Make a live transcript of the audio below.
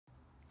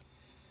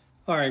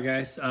All right,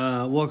 guys.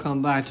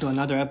 Welcome back to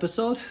another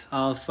episode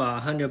of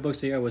 100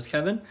 Books a Year with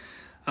Kevin.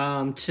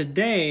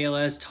 Today,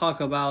 let's talk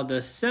about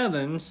the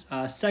seventh,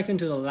 second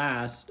to the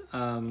last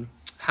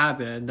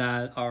habit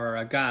that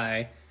our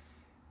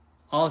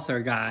author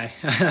guy,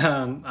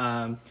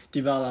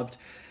 developed.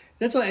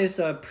 This one is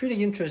a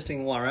pretty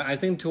interesting one, right? I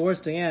think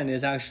towards the end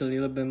is actually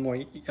a little bit more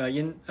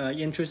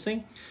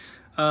interesting.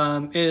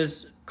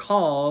 Is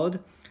called,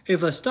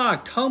 if a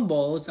stock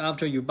tumbles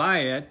after you buy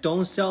it,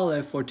 don't sell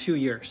it for 2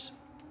 years.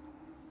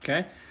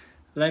 Okay,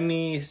 let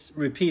me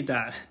repeat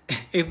that.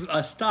 If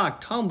a stock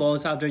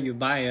tumbles after you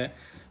buy it,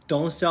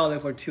 don't sell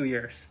it for 2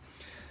 years.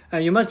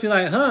 And you must be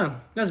like,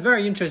 that's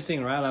very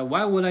interesting, right? Like,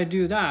 why would I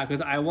do that?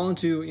 Because I want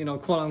to,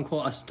 quote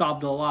unquote,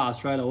 stop the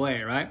loss right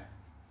away, right?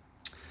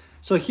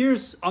 So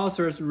here's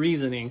author's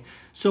reasoning.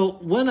 So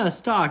when a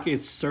stock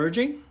is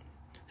surging,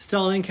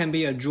 selling can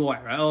be a joy,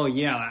 right? Oh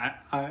yeah,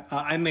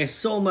 I made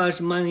so much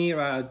money,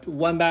 right?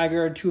 1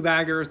 bagger, 2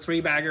 bagger,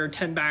 3 bagger,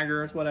 10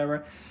 baggers,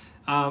 whatever.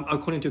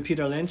 According to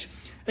Peter Lynch.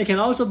 It can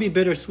also be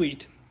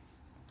bittersweet,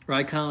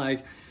 right? Kind of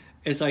like,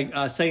 it's like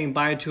saying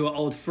bye to an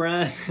old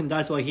friend, and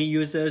that's what he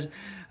uses.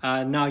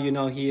 Now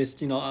he is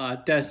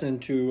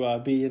destined to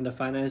be in the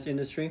finance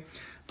industry.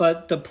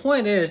 But the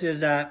point is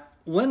that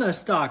when a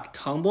stock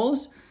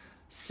tumbles,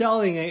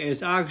 selling it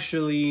is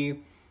actually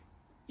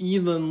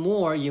even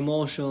more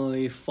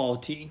emotionally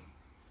faulty.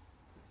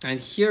 And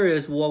here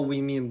is what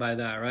we mean by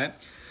that, right?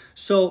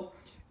 So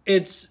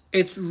it's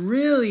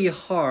really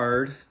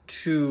hard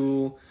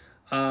to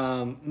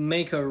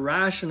make a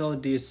rational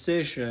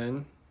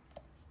decision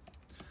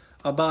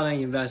about an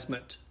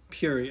investment,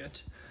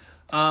 period.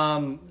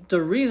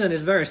 The reason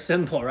is very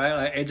simple, right?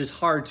 Like, it's just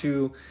hard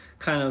to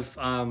kind of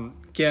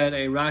get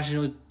a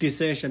rational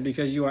decision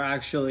because you are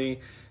actually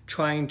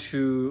trying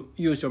to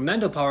use your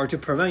mental power to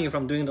prevent you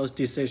from doing those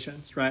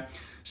decisions, right?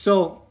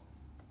 So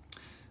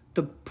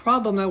the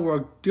problem that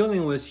we're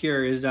dealing with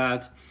here is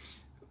that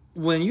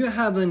when you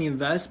have an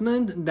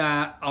investment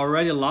that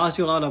already lost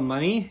you a lot of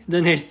money,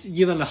 then it's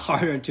even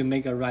harder to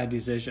make a right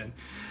decision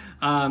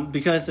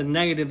because the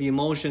negative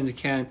emotions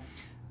can,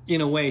 in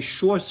a way,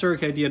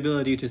 short-circuit the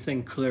ability to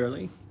think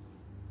clearly.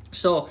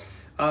 So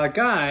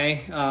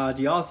Guy,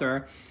 the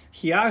author,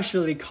 he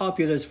actually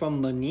copied this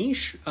from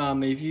Manish.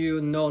 If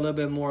you know a little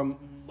bit more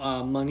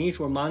Manish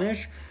or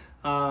Manish,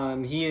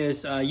 he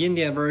is an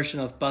Indian version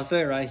of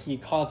Buffett, right? He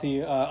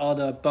copied all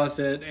the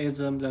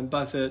Buffett-isms and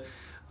Buffett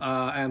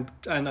and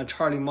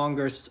Charlie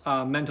Munger's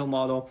mental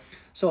model.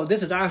 So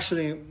this is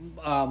actually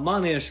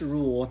Manish's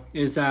rule,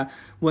 is that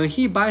when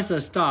he buys a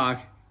stock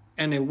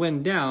and it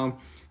went down,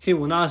 he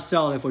will not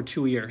sell it for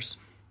 2 years.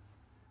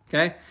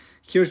 Okay?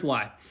 Here's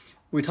why.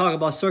 We talked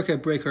about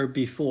circuit breaker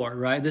before,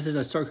 right? This is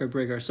a circuit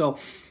breaker. So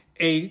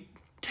it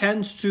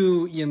tends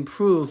to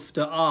improve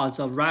the odds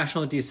of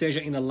rational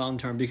decision in the long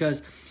term,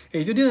 because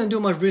if you didn't do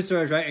much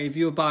research, right? If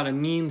you bought a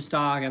meme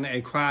stock and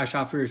it crashed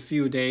after a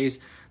few days,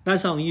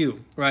 that's on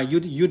you, right?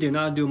 You did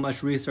not do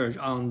much research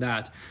on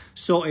that.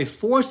 So it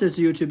forces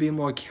you to be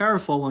more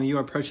careful when you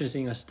are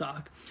purchasing a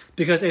stock.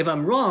 Because if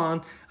I'm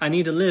wrong, I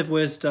need to live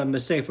with the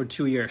mistake for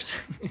 2 years,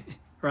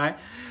 right?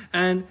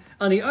 And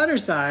on the other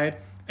side,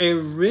 it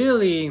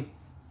really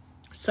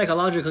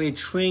psychologically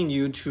train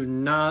you to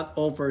not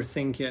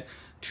overthink it,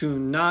 to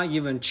not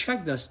even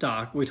check the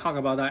stock. We talked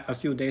about that a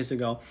few days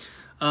ago.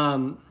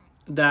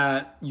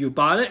 That you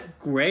bought it,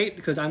 great,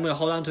 because I'm going to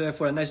hold on to it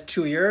for the next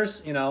 2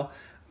 years,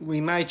 We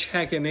might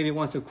check it maybe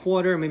once a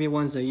quarter, maybe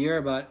once a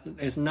year, but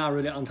it's not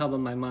really on top of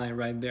my mind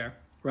right there,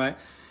 right?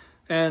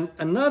 And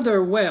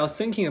another way of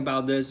thinking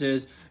about this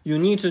is you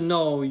need to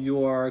know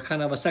your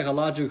kind of a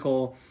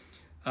psychological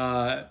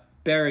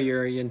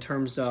barrier in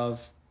terms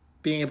of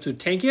being able to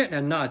take it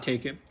and not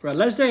take it, right?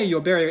 Let's say your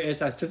barrier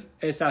is at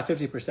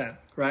 50%,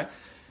 right?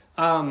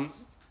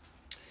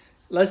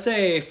 Let's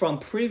say from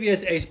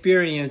previous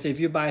experience, if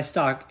you buy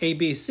stock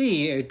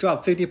ABC, it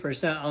dropped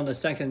 50% on the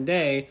second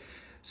day.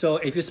 So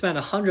if you spend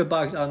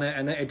 $100 on it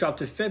and then it dropped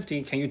to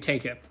 50, can you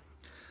take it?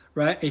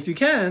 Right? If you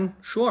can,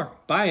 sure,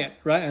 buy it,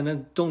 right? And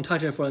then don't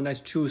touch it for the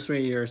next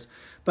 2-3 years.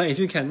 But if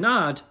you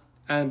cannot,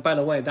 and by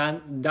the way,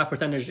 that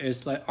percentage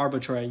is like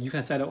arbitrary. You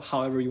can set it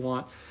however you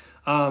want.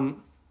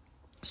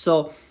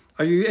 So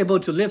are you able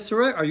to live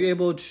through it? Are you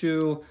able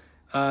to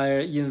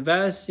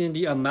invest in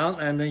the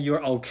amount and then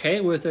you're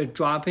okay with it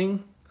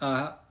dropping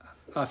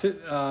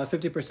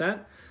 50%?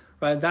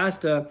 Right? That's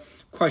the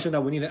question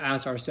that we need to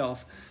ask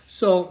ourselves.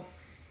 So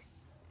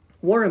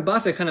Warren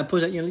Buffett kind of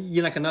puts it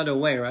in like another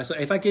way, right? So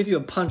if I give you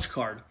a punch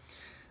card,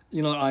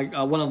 like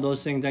one of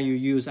those things that you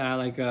use at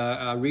like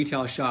a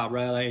retail shop,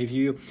 right? Like if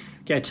you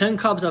get 10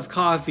 cups of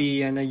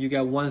coffee and then you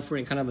get 1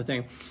 free kind of a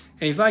thing.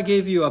 If I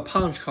give you a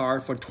punch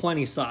card for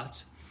 20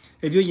 slots,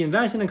 if you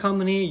invest in a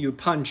company, you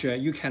punch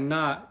it, you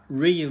cannot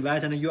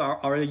reinvest and you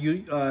are already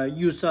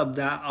use up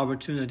that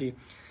opportunity,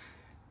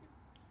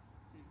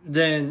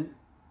 then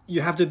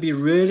you have to be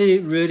really,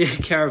 really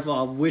careful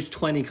of which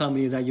 20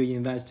 companies that you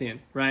invest in,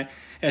 right?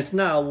 It's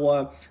not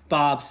what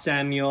Bob,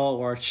 Samuel,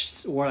 or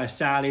like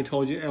Sally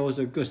told you it was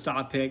a good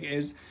stock pick.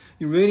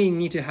 you really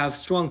need to have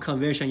strong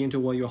conviction into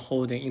what you're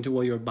holding, into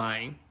what you're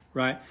buying,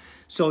 right?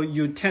 So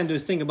you tend to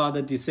think about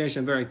the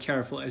decision very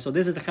carefully. So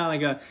this is kind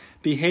of like a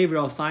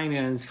behavioral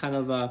finance kind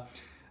of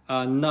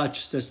a nudge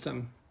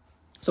system.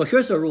 So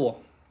here's the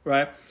rule,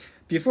 right?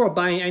 Before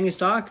buying any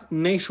stock,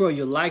 make sure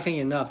you like it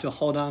enough to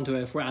hold on to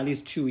it for at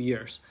least 2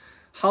 years.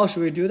 How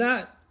should we do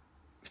that?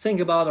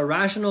 Think about a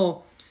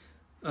rational,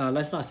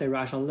 let's not say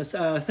rational, let's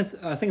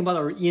think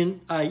about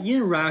an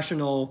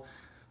irrational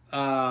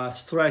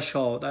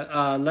threshold.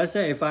 Let's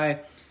say if I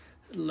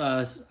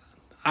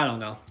don't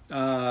know,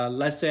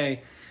 let's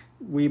say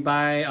we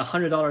buy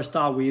 $100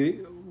 stock,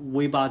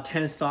 we bought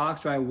 10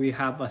 stocks, right? We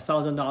have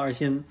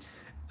 $1,000 in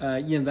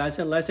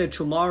invested. Let's say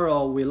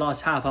tomorrow we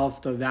lost half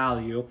of the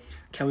value.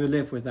 Can we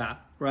live with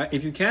that, right?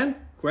 If you can,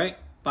 great,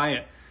 buy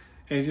it.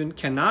 If you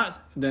cannot,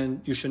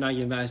 then you should not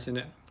invest in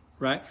it,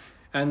 right?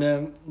 And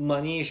then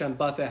Manish and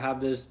Buffett have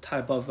this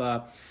type of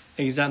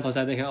examples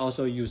that they can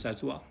also use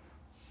as well.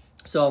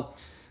 So,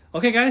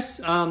 okay, guys,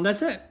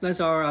 that's it. That's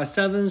our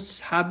 7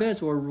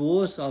 habits or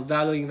rules of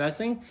value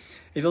investing.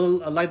 If you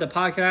like the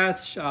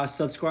podcast,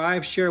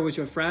 subscribe, share with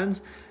your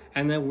friends.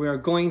 And then we're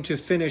going to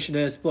finish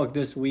this book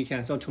this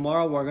weekend. So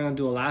tomorrow we're going to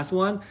do the last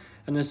one.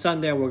 And then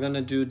Sunday we're going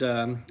to do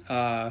the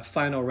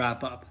final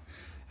wrap up.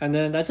 And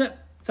then that's it.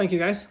 Thank you,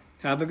 guys.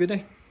 Have a good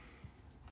day.